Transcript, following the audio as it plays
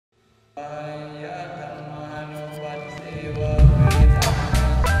Welcome.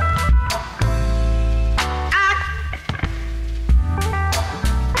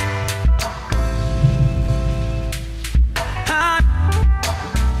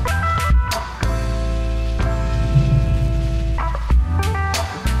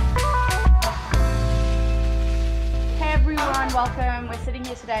 We're sitting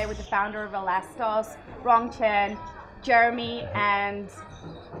here today with the founder of Elastos, Rong, Chen, Jeremy, and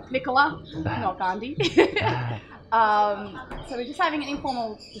Nicola, not Gandhi. So we're just having an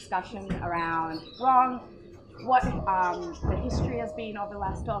informal discussion around Rong, what the history has been of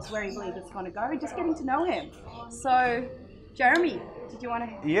Elastos, where he believes it's going to go, and just getting to know him. So, Jeremy, did you want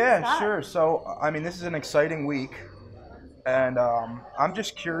to start? Sure. So, I mean, this is an exciting week, and I'm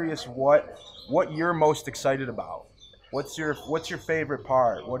just curious what you're most excited about. What's your favorite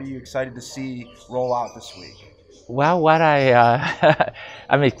part? What are you excited to see roll out this week? Well, what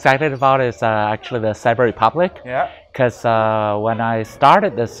I'm excited about is actually the Cyber Republic. Yeah. Because when I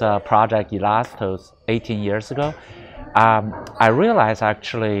started this project Elastos 18 years ago, I realized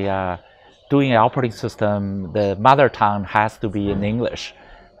actually doing an operating system, the mother tongue has to be in English.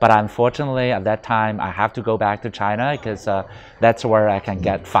 But unfortunately, at that time, I have to go back to China because that's where I can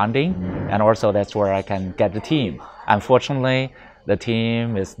get funding, and also that's where I can get the team. Unfortunately, the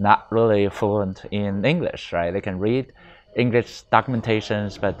team is not really fluent in English, right? They can read English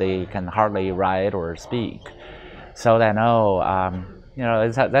documentations, but they can hardly write or speak. So then,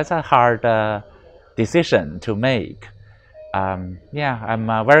 that's a hard decision to make. I'm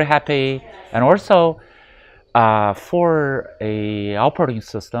very happy, and also for a operating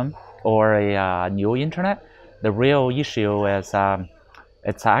system or a new internet, the real issue is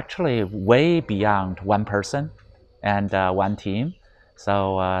it's actually way beyond one person and one team.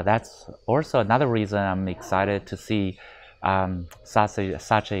 So that's also another reason I'm excited to see such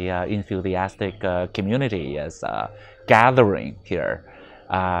a enthusiastic community is gathering here,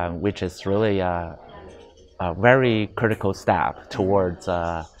 which is really a very critical step towards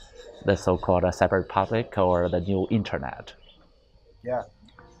the so-called Cyber Republic or the new internet. Yeah,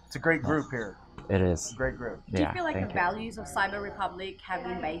 it's a great group here. It is. Great group. Do you feel like the values of Cyber Republic have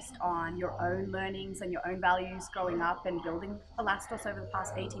been based on your own learnings and your own values growing up and building Elastos over the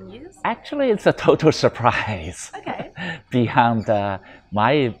past 18 years? Actually, it's a total surprise. Okay. Beyond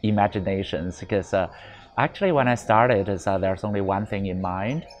my imaginations, because actually when I started, there's only one thing in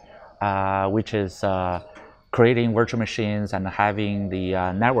mind, which is creating virtual machines and having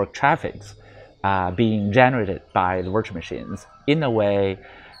the network traffics being generated by the virtual machines. In a way,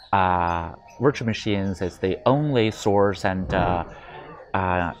 virtual machines is the only source and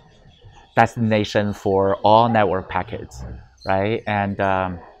destination for all network packets, right? And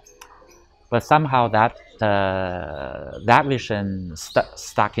but somehow that vision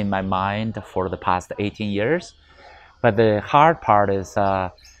stuck in my mind for the past 18 years. But the hard part is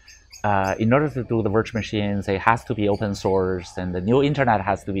in order to do the virtual machines, it has to be open source, and the new internet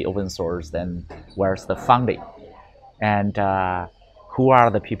has to be open source. Then where's the funding? And who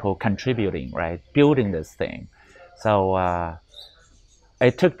are the people contributing, right? Building this thing. So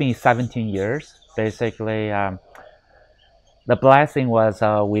it took me 17 years. Basically, the blessing was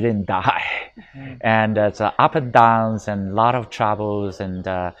we didn't die. And it's up and downs and a lot of troubles and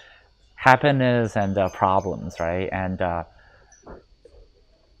happiness and problems, right? And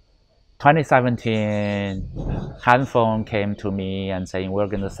 2017, handphone came to me and saying, we're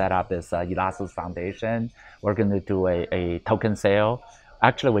going to set up this Elastos Foundation. We're going to do a token sale.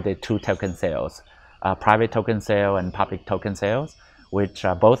 Actually, we did 2 token sales, private token sale and public token sales, which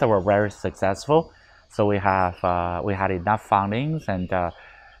both were very successful. So we had enough fundings, and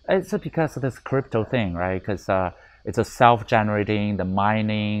it's because of this crypto thing, right? Because it's a self-generating, the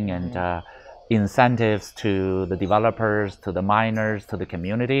mining and incentives to the developers, to the miners, to the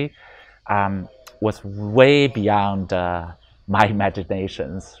community. Was way beyond my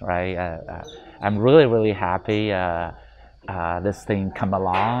imaginations, right? I'm really happy this thing come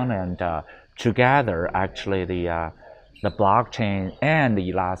along, and together, actually, the blockchain and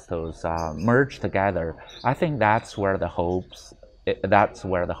the Elastos merge together. I think that's where the hope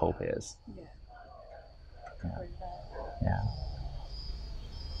is. Yeah.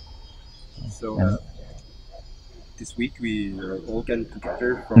 So this week we are all getting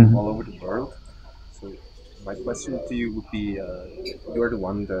together from all over the world. So my question to you would be, you're the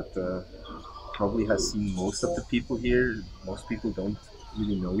one that probably has seen most of the people here. Most people don't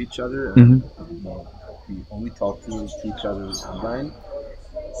really know each other. And, we only talk to each other online.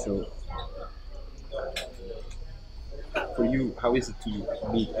 So for you, how is it to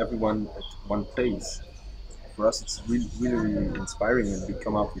meet everyone at one place? for us it's really inspiring, and we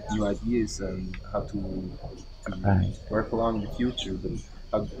come up with new ideas and how to Right. work along in the future. But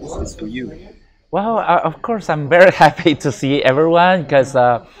how is this for you? Well, of course, I'm very happy to see everyone because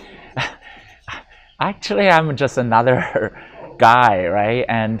actually I'm just another guy, right?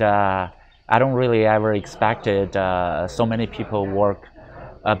 And I don't really ever expected so many people work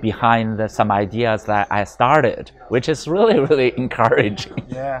behind some ideas that I started, which is really encouraging.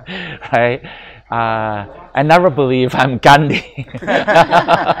 Yeah. Right? I never believe I'm Gandhi,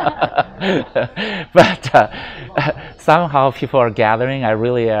 but somehow people are gathering. I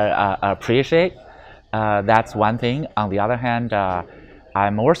really appreciate. That's one thing. On the other hand,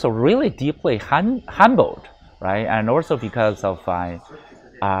 I'm also really deeply humbled, right? And also because of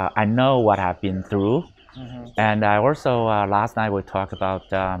I know what I've been through. And I also, last night we talked about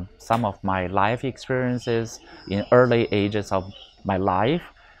some of my life experiences in early ages of my life,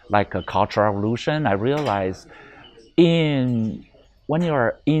 like a cultural revolution. I realized when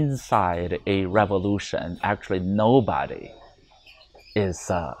you're inside a revolution, actually nobody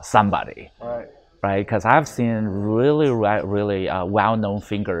is somebody, Right. right? Because I've seen really well-known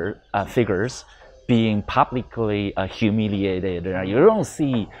figures being publicly humiliated. You don't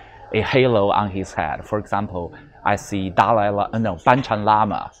see a halo on his head. For example, I see Panchen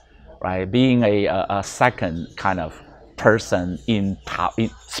Lama, right, being a second kind of person in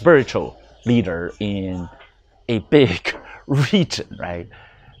spiritual leader in a big region, right?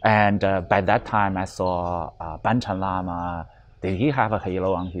 And by that time, I saw Panchen Lama. Did he have a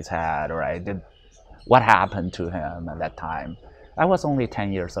halo on his head, right? What happened to him at that time? I was only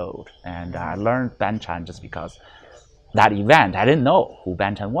 10 years old, and I learned Panchen just because that event. I didn't know who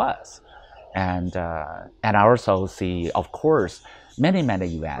Panchen was. And I also see, of course, many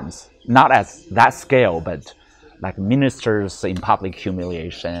events, not at that scale, but like ministers in public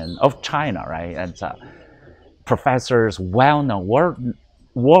humiliation of China, right? And professors, well-known,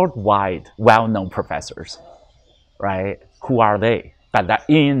 worldwide well-known professors, right? Who are they? But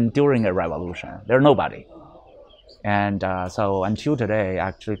during a revolution, they're nobody. And so until today,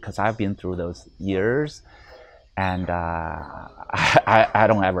 actually, because I've been through those years, and I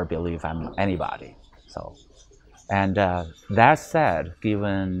don't ever believe I'm anybody. So, and that said,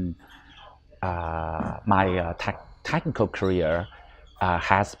 given my technical career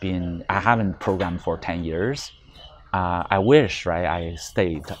has been, I haven't programmed for 10 years. I wish, right, I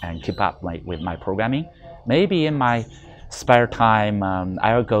stayed and keep up with my programming. Maybe in my spare time,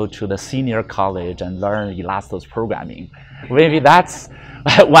 I'll go to the senior college and learn Elastos programming. Maybe that's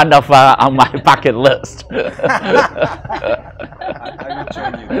one of on my bucket list. I will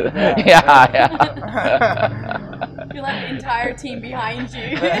join you. Yeah. Feel like the entire team behind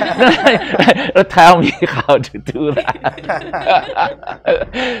you. Tell me how to do that.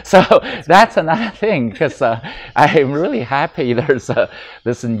 So that's another thing, because I'm really happy there's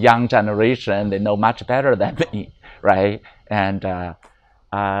this young generation. They know much better than me, right? And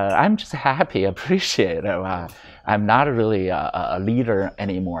I'm just happy, appreciate it. I'm not really a leader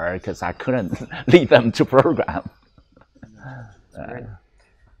anymore because I couldn't lead them to program.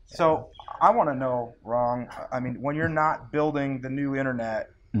 So I want to know, Rong, I mean, when you're not building the new internet,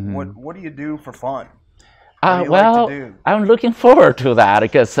 what do you do for fun? What do you like to do? I'm looking forward to that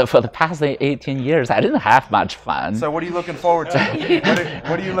because for the past 18 years, I didn't have much fun. So what are you looking forward to?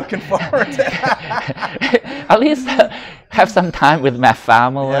 What are you looking forward to? At least have some time with my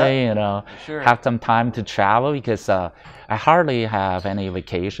family, you know, Sure. have some time to travel because I hardly have any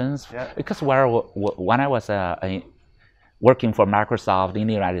vacations. Yeah. Because when I was working for Microsoft in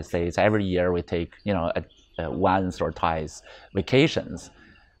the United States, every year we take, you know, once or twice vacations.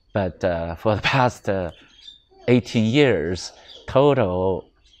 But for the past 18 years total,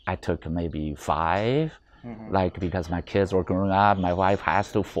 I took maybe 5. Like because my kids were growing up, my wife had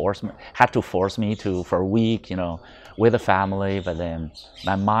to force me to for a week, you know, with the family. But then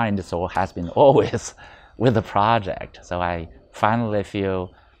my mind has been always with the project. So I finally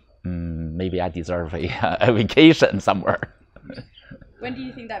feel maybe I deserve a vacation somewhere. When do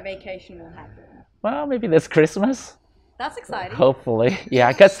you think that vacation will happen? Well, maybe this Christmas. That's exciting. Hopefully,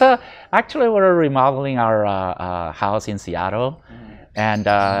 yeah. Because actually, we're remodeling our house in Seattle, and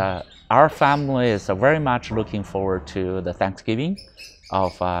our family is very much looking forward to the Thanksgiving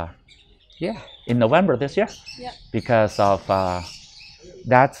of in November this year. Yeah. Because of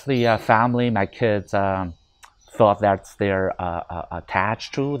that's the family my kids thought that's their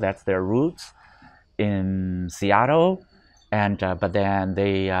attached to, that's their roots in Seattle, and but then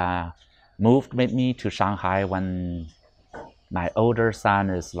they moved with me to Shanghai when my older son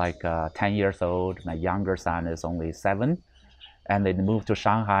is like 10 years old. My younger son is only 7. And they moved to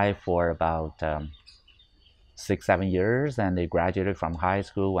Shanghai for about 6, 7 years, and they graduated from high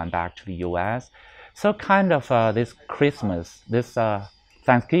school, went back to the U.S. So kind of this Christmas, this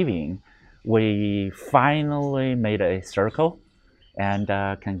Thanksgiving, we finally made a circle and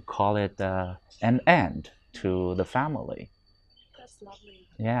can call it an end to the family. That's lovely.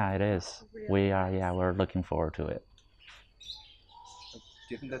 Yeah, it is. Really We are, nice. yeah, we're looking forward to it.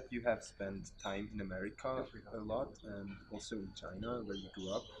 Given that you have spent time in America a lot and also in China where you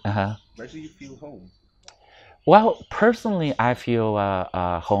grew up, Uh-huh. where do you feel home? Well, personally, I feel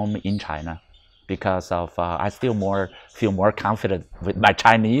home in China because of I still feel more confident with my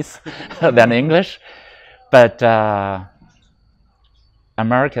Chinese than English. But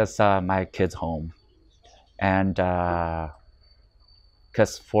America's my kids' home, and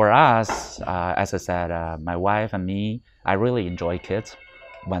because for us, as I said, my wife and me, I really enjoy kids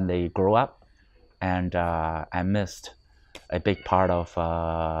when they grow up, and I missed a big part of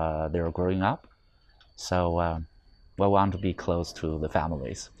their growing up. So we want to be close to the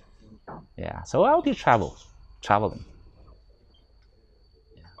families. Yeah, so I'll be traveling.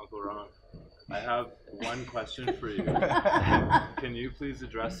 Uncle Ron, I have one question for you. Can you please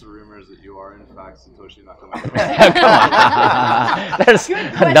address the rumors that you are in fact Satoshi Nakamoto?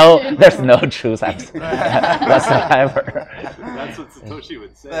 Come on, there's no truth whatsoever. That's what Satoshi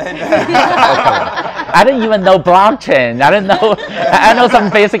would say. I didn't even know blockchain. I didn't know. I know some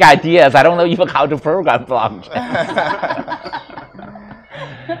basic ideas. I don't know even how to program blockchain.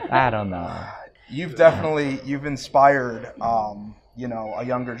 I don't know. You've inspired you know, a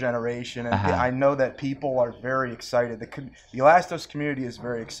younger generation, and I know that people are very excited. The Elastos community is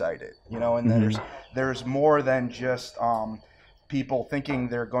very excited, you know, and there's more than just people thinking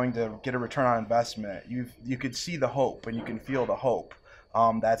they're going to get a return on investment. You could see the hope, and you can feel the hope.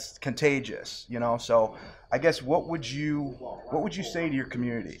 That's contagious, you know. So I guess what would you say to your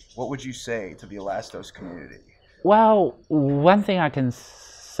community? What would you say to the Elastos community? Well, one thing I can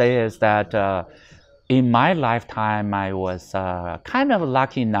say is that in my lifetime, I was kind of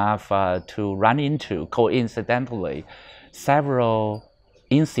lucky enough to run into, coincidentally, several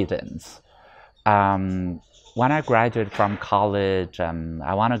incidents. When I graduated from college,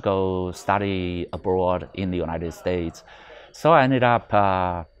 I want to go study abroad in the United States. So I ended up,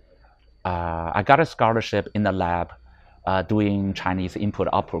 I got a scholarship in the lab doing Chinese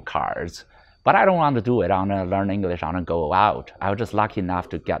input-output cards. But I don't want to do it. I want to learn English. I want to go out. I was just lucky enough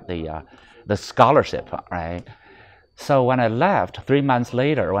to get the scholarship, right? So when I left, 3 months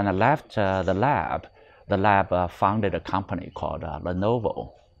later, when I left the lab founded a company called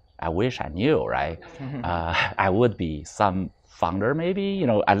Lenovo. I wish I knew, right? I would be some founder, maybe, you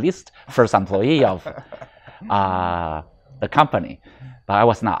know, at least first employee of the company, but I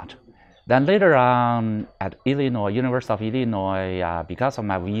was not. Then later on at University of Illinois, because of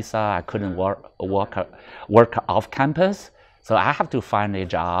my visa, I couldn't work off campus. So I have to find a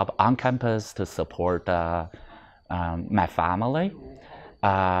job on campus to support my family.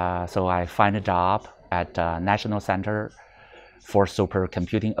 So I find a job at National Center for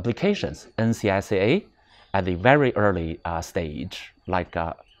Supercomputing Applications, NCSA, at the very early stage, like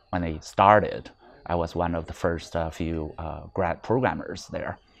when they started. I was one of the first few grad programmers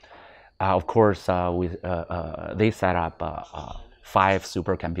there. Of course, they set up 5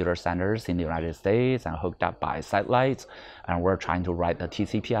 supercomputer centers in the United States and hooked up by satellites. And we're trying to write the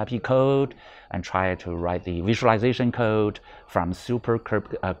TCP/IP code and try to write the visualization code from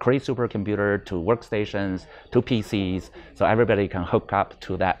create supercomputer to workstations to PCs, so everybody can hook up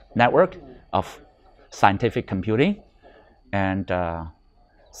to that network of scientific computing. And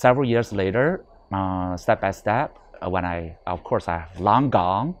several years later, step by step, when of course I have long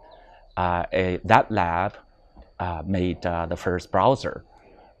gone, that lab made the first browser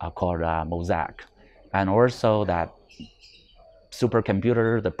called Mosaic. And also that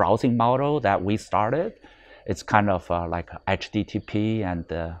supercomputer, the browsing model that we started, it's kind of like HTTP and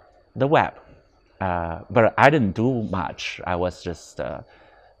the web. But I didn't do much. I was just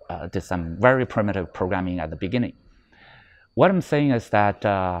did some very primitive programming at the beginning. What I'm saying is that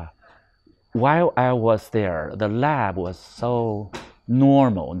while I was there, the lab was so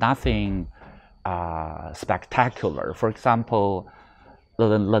normal, nothing spectacular. For example, the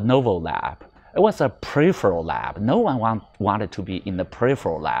Lenovo lab, it was a peripheral lab. No one wanted to be in the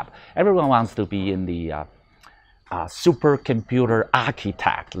peripheral lab. Everyone wants to be in the supercomputer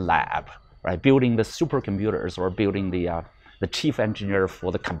architect lab, right? Building the supercomputers or building the chief engineer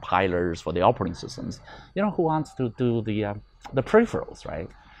for the compilers for the operating systems. You know, who wants to do the peripherals, right?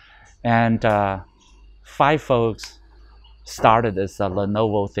 And 5 folks started this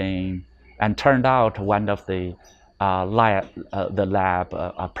Lenovo thing, and turned out one of the the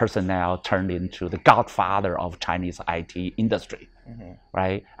lab personnel turned into the godfather of Chinese IT industry,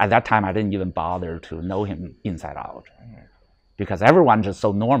 right? At that time, I didn't even bother to know him inside out because everyone's just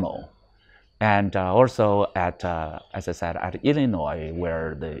so normal. And also at, as I said, at Illinois,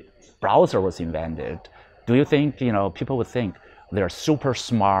 where the browser was invented, do you think, people would think they're super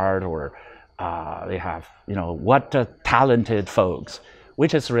smart or they have, what talented folks,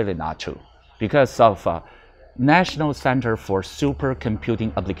 which is really not true because of National Center for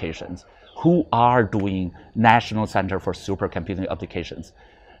Supercomputing Applications. Who are doing National Center for Supercomputing Applications?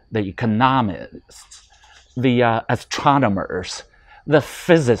 The economists, the astronomers, the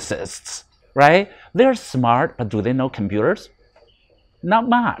physicists, right? They're smart, but do they know computers? Not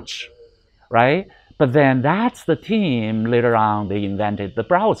much, right? But then that's the team later on they invented the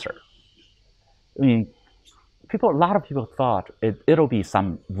browser. I mean, a lot of people thought it'll be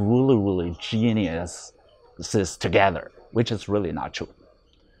some really, really geniuses together, which is really not true.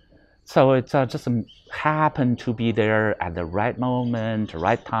 So it just happened to be there at the right moment,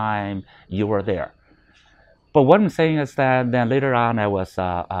 right time. You were there. But what I'm saying is that then later on, I went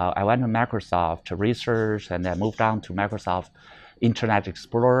to Microsoft to research, and then moved on to Microsoft Internet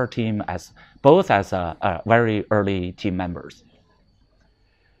Explorer team both as a very early team members.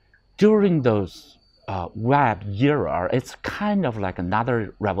 During those web era, it's kind of like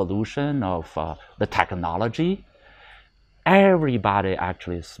another revolution of the technology. Everybody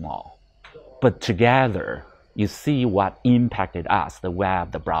actually is small, but together you see what impacted us, the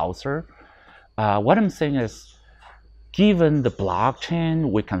web, the browser. What I'm saying is, given the blockchain,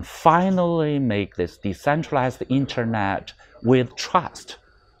 we can finally make this decentralized internet with trust,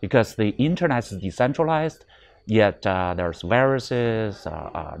 because the internet is decentralized, yet there's viruses,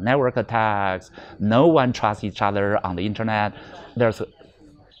 network attacks, no one trusts each other on the internet. There's a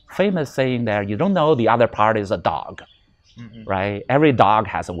famous saying there, you don't know the other party is a dog, right? Every dog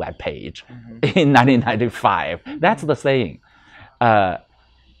has a web page in 1995. That's the saying.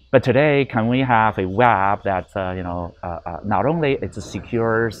 But today, can we have a web that's, not only it's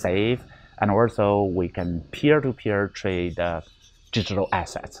secure, safe, and also we can peer-to-peer trade digital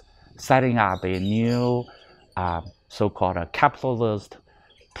assets, setting up a new so-called a capitalist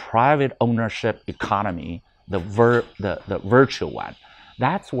private ownership economy, the virtual one.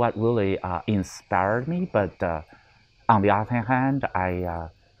 That's what really inspired me. But on the other hand, I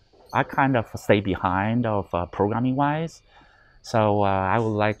kind of stay behind of programming-wise. So I would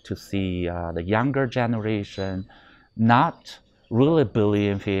like to see the younger generation not really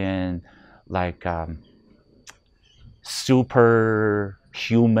believe in like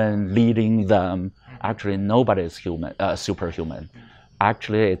superhuman leading them. Actually, nobody is superhuman.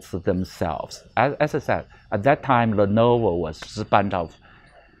 Actually, it's themselves. As I said, at that time, Lenovo was just a bunch of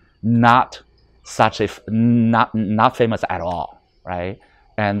not famous at all, right?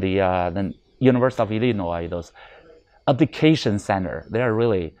 And the University of Illinois, those application center, they're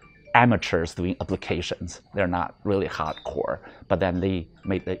really amateurs doing applications. They're not really hardcore, but then they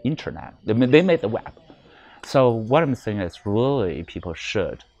made the internet. They made the web. So what I'm saying is really people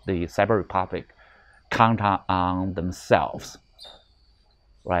should, the Cyber Republic, count on themselves,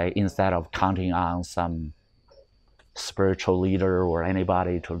 right? Instead of counting on some spiritual leader or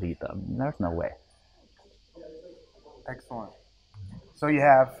anybody to lead them. There's no way. Excellent. So you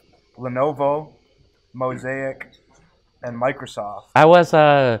have Lenovo, Mosaic, and Microsoft. I was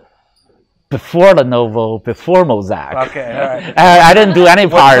before Lenovo, before Mosaic. Okay, all right. I didn't do any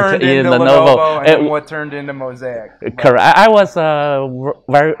part in Lenovo. And what turned into Mosaic? Correct. I was a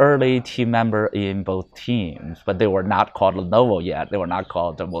very early team member in both teams, but they were not called Lenovo yet. They were not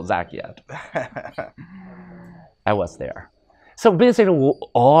called Mosaic yet. I was there. So basically,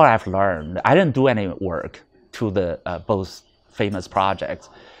 all I've learned, I didn't do any work to the both famous projects.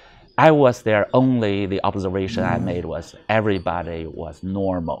 I was there, only the observation I made was everybody was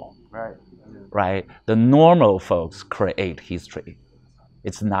normal. Right. Right? The normal folks create history.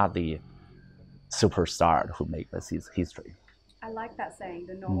 It's not the superstar who make this history. I like that saying,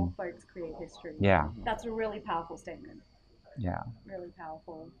 the normal folks create history. Yeah. That's a really powerful statement. Yeah. Really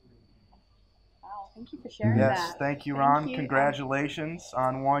powerful. Wow, thank you for sharing that. Yes, thank you, Ron. Congratulations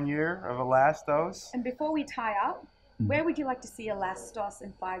on 1 year of Elastos. And before we tie up, where would you like to see Elastos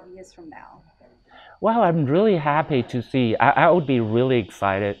in 5 years from now? Well, I'm really happy to see. I would be really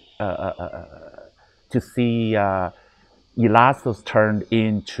excited to see Elastos turned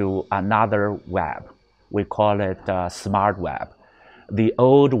into another web. We call it smart web. The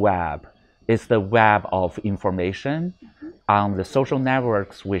old web is the web of information. On the social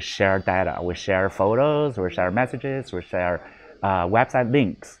networks, we share data. We share photos, we share messages, we share website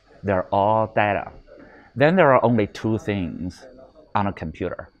links. They're all data. then there are only two things on a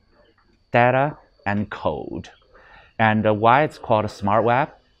computer: data and code. And why it's called a smart web?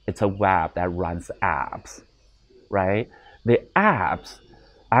 It's a web that runs apps, right? The apps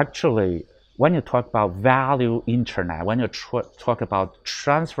actually, when you talk about value internet, when you talk about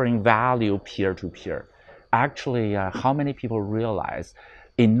transferring value peer to peer, actually, how many people realize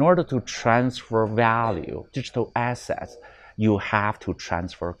in order to transfer value, digital assets, you have to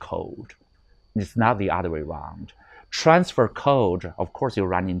transfer code. It's not the other way around. Transfer code, of course, you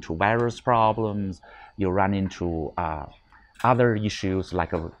run into various problems. You run into other issues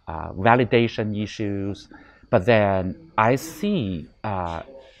like validation issues. But then I see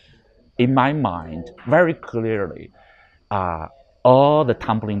in my mind very clearly all the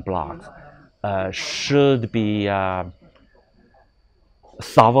tumbling blocks should be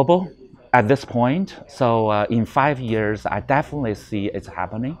solvable at this point. So in 5 years, I definitely see it's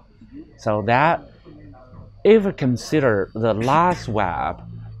happening. So that if we consider the last web,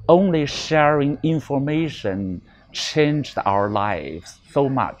 only sharing information changed our lives so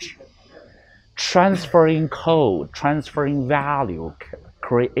much. Transferring code, transferring value,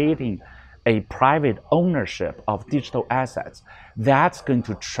 creating a private ownership of digital assets, that's going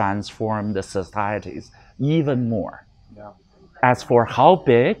to transform the societies even more. Yeah. As for how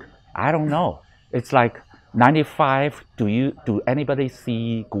big, I don't know. It's like 95. Do anybody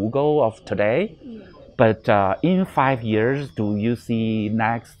see Google of today? But in 5 years, do you see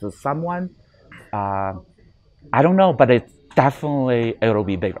next to someone? I don't know, but it'll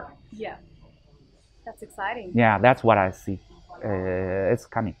be bigger. Yeah, that's exciting. Yeah, that's what I see. It's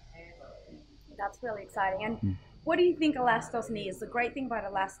coming. That's really exciting. And what do you think Elastos needs? The great thing about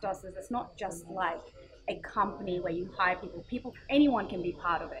Elastos is it's not just like a company where you hire people. Anyone can be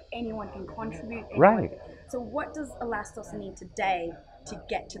part of it. Anyone can contribute. Right. So what does Elastos need today to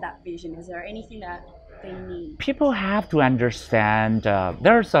get to that vision? Is there anything that they need? People have to understand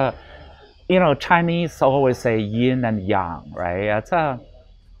there's Chinese always say yin and yang, right?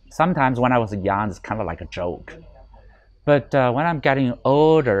 Sometimes when I was young, it's kind of like a joke. But when I'm getting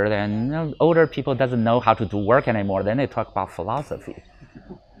older, then older people doesn't know how to do work anymore. Then they talk about philosophy,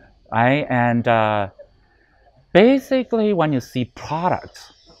 right? And basically, when you see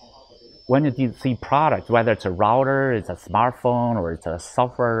products, whether it's a router, it's a smartphone, or it's a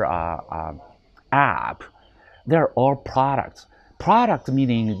software app, they're all products. Product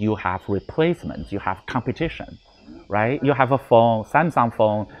meaning you have replacements, you have competition, right? You have a phone, Samsung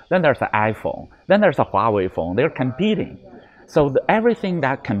phone, then there's an iPhone, then there's a Huawei phone. They're competing. So everything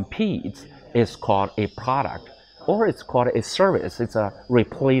that competes is called a product, or it's called a service. It's a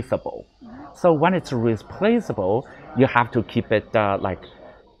replaceable. So when it's replaceable, you have to keep it like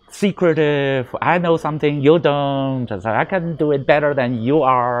secretive. I know something you don't. So I can do it better than you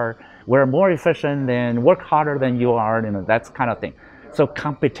are. We're more efficient and work harder than you are. That's kind of thing. So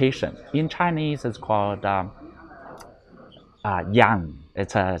competition in Chinese is called yang.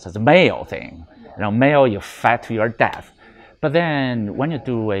 It's a male thing. Male, you fight to your death. But then when you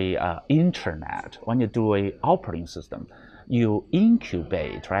do a internet, when you do a operating system, you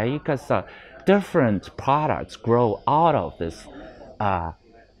incubate, right? Because different products grow out of this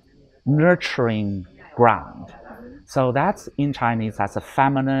nurturing ground. So that's in Chinese, that's a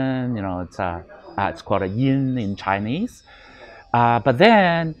feminine, it's called a yin in Chinese. But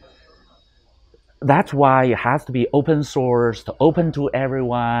then that's why it has to be open source, open to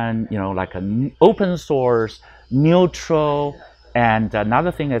everyone, like an open source, neutral. And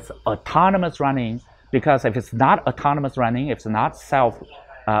another thing is autonomous running, because if it's not autonomous running, if it's not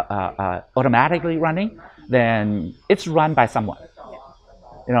automatically running, then it's run by someone.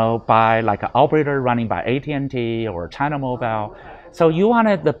 By like an operator running by AT&T or China Mobile. So you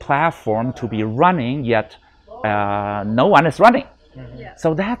wanted the platform to be running, yet no one is running. Yeah.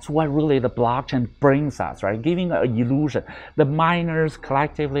 So that's what really the blockchain brings us, right? Giving an illusion. The miners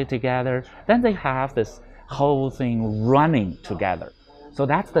collectively together, then they have this whole thing running together. So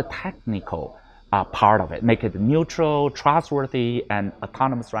that's the technical part of it. Make it neutral, trustworthy, and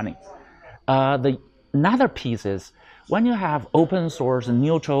autonomous running. Another piece is when you have open source,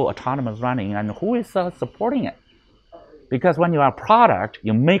 neutral, autonomous running, and who is supporting it? Because when you are a product,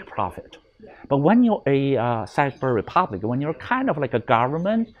 you make profit. But when you're a cyber republic, when you're kind of like a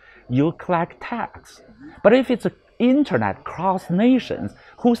government, you collect tax. But if it's an internet cross nations,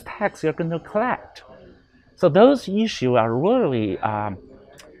 whose tax you're going to collect? So those issues are really,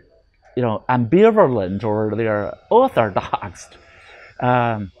 ambivalent, or they're orthodox.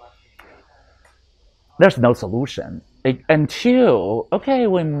 There's no solution until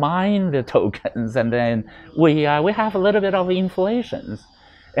we mine the tokens, and then we have a little bit of inflations,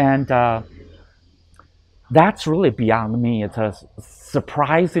 and that's really beyond me. It's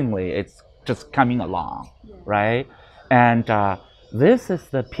surprisingly, it's just coming along, right? And this is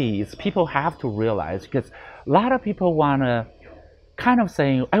the piece people have to realize, because a lot of people want to kind of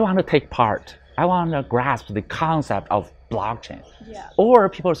saying, I want to take part. I want to grasp the concept of blockchain. Yeah. Or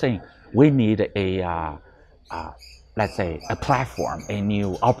people are saying, we need a, let's say, a platform, a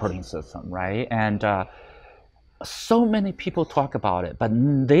new operating system, right? And so many people talk about it, but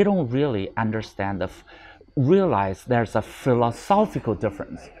they don't really understand, realize there's a philosophical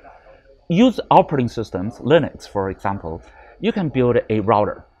difference. Use operating systems, Linux, for example, you can build a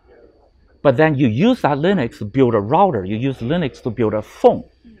router. But then you use that Linux to build a router. You use Linux to build a phone.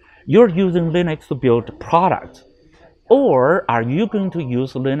 You're using Linux to build a product. Or are you going to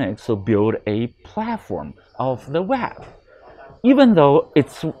use Linux to build a platform of the web? Even though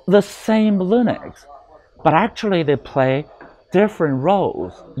it's the same Linux, but actually they play different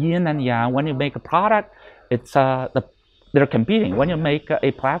roles, yin and yang. When you make a product, it's they're competing. When you make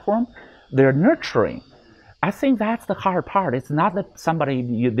a platform, they're nurturing. I think that's the hard part. It's not that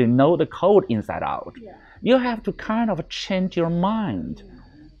they know the code inside out. Yeah. You have to kind of change your mind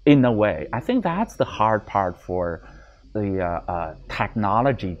in a way. I think that's the hard part for the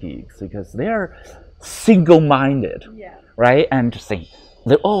technology geeks, because they're single-minded, right? And think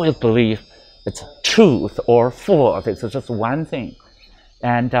they always believe it's truth or false. It's just one thing,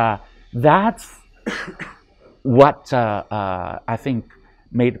 and that's what I think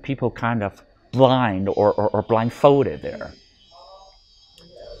made people kind of blind or blindfolded there.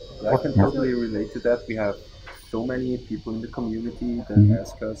 I can totally relate to that. We have so many people in the community that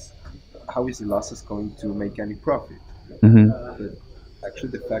ask us, how is Elastos going to make any profit? But actually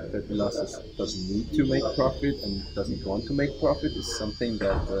the fact that Elastos doesn't need to make profit and doesn't want to make profit is something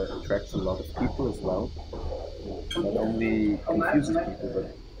that attracts a lot of people as well. Not only confuses people,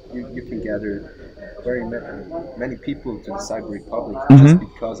 but you can gather very many people to the Cyber Republic just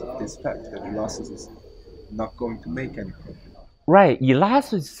because of this fact that Elastos is not going to make any profit. Right,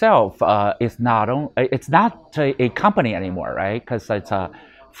 Elastos itself is it's not a company anymore, right? Because it's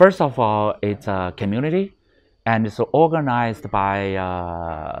first of all, it's a community, and it's organized by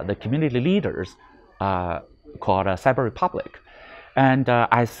the community leaders called Cyber Republic. And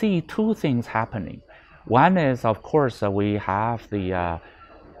I see two things happening. One is, of course, we have the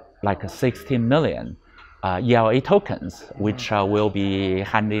like 16 million ELA tokens, which will be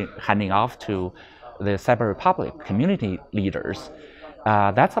handing off to the Cyber Republic community leaders.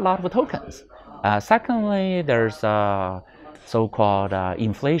 That's a lot of tokens. Secondly, there's so-called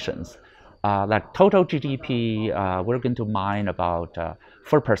inflations. Like total GDP, we're going to mine about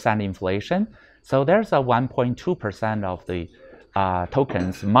 4% inflation. So there's a 1.2% of the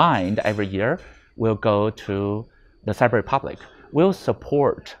tokens mined every year will go to the Cyber Republic. We'll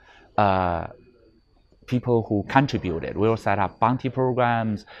support people who contributed. We'll set up bounty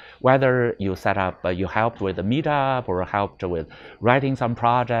programs, whether you you helped with the meetup or helped with writing some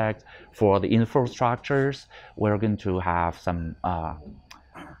projects for the infrastructures. We're going to have some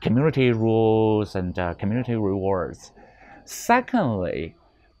community rules and community rewards. Secondly,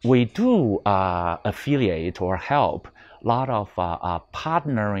 we do affiliate or help a lot of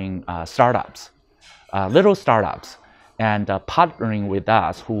partnering startups, little startups, and partnering with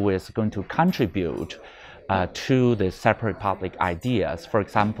us who is going to contribute to the Cyber Republic ideas. For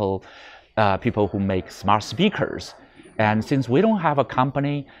example, people who make smart speakers. And since we don't have a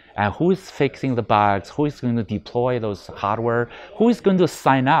company, who is fixing the bugs, who is going to deploy those hardware, who is going to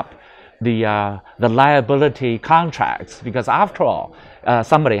sign up the liability contracts? Because after all,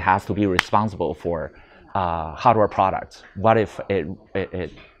 somebody has to be responsible for hardware products. What if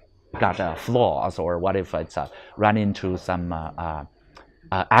it got flaws, or what if it's run into some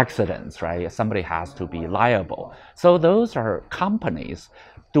accidents, right? Somebody has to be liable. So those are companies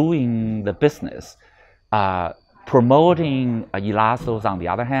doing the business, promoting Elastos, on the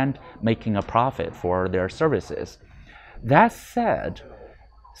other hand, making a profit for their services. That said,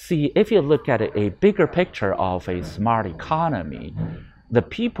 see, if you look at a bigger picture of a smart economy, the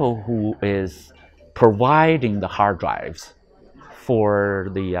people who is providing the hard drives for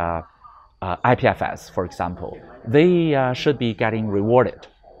the IPFS, for example, they should be getting rewarded,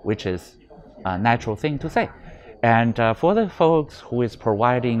 which is a natural thing to say. And for the folks who is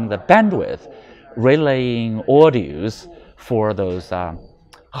providing the bandwidth, relaying audios for those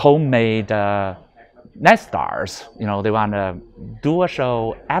homemade net stars, they want to do a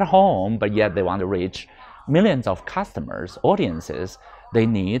show at home, but yet they want to reach millions of customers, audiences, they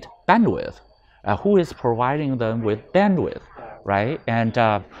need bandwidth. Who is providing them with bandwidth, right?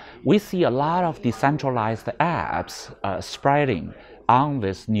 And we see a lot of decentralized apps spreading on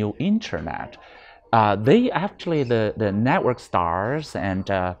this new internet. they actually, the network stars and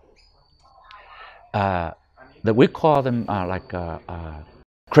that we call them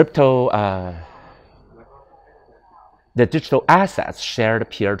crypto, the digital assets shared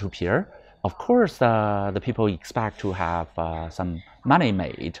peer-to-peer. Of course, the people expect to have some money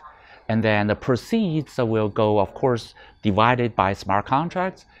made. And then the proceeds will go, of course, divided by smart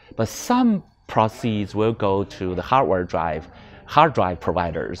contracts, but some proceeds will go to the hard drive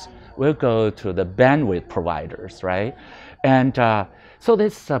providers, will go to the bandwidth providers, right? And so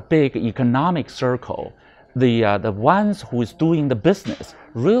this is a big economic circle. The ones who is doing the business,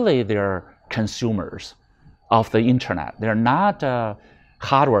 really they're consumers of the internet. They're not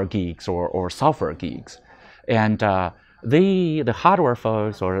hardware geeks or software geeks. And the hardware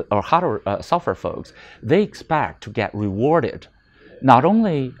folks or software folks, they expect to get rewarded. Not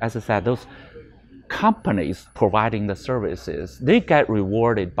only, as I said, those companies providing the services, they get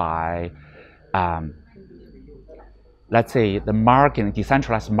rewarded by, let's say, the marketing,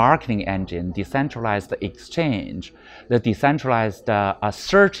 decentralized marketing engine, decentralized exchange, the decentralized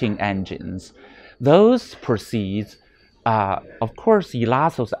searching engines. Those proceeds, of course,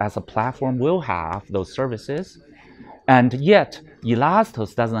 Elastos as a platform will have those services. And yet,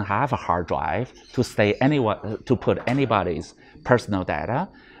 Elastos doesn't have a hard drive to put anybody's personal data,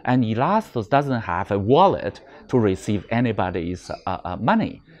 and Elastos doesn't have a wallet to receive anybody's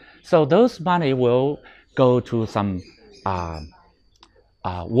money. So those money will go to some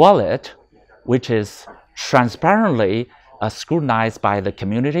wallet, which is transparently scrutinized by the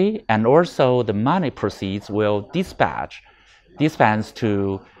community, and also the money proceeds will dispense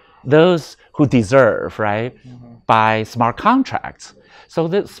to those who deserve, right, by smart contracts. So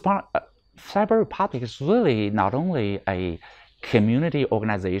the Cyber Republic is really not only a community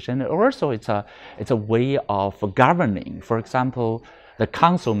organization, also it's a way of governing. For example, the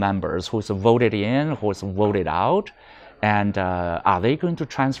council members who's voted in, who's voted out, and are they going to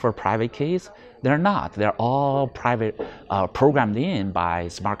transfer private keys? They're not. They're all private, programmed in by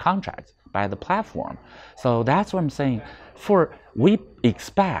smart contracts, by the platform. So that's what I'm saying. We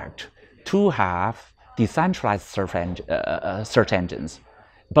expect to have decentralized search engines,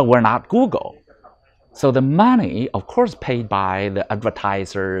 but we're not Google. So the money, of course, paid by the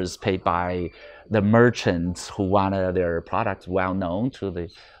advertisers, paid by the merchants who wanted their products well known to the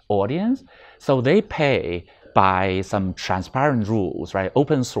audience. So they pay by some transparent rules, right?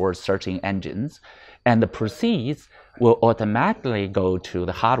 Open source searching engines, and the proceeds will automatically go to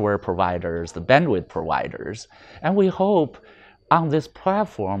the hardware providers, the bandwidth providers. And we hope on this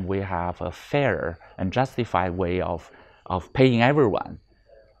platform we have a fair and justified way of paying everyone.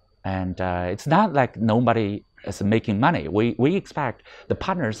 And it's not like nobody is making money. We expect the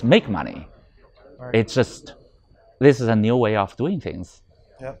partners make money. Right. It's just, this is a new way of doing things.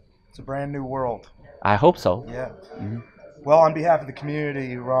 Yep, it's a brand new world. I hope so. Yeah. Well, on behalf of the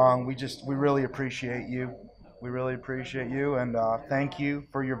community, Rong, we really appreciate you. We really appreciate you, and thank you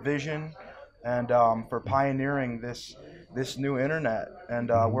for your vision and for pioneering this new internet. And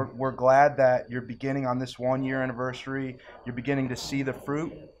we're glad that you're beginning on this 1-year anniversary. You're beginning to see the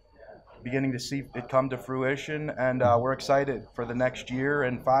fruit, beginning to see it come to fruition, and we're excited for the next year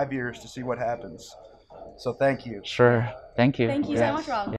and 5 years to see what happens. So thank you. Sure. Thank you. Thank you so much, Rob.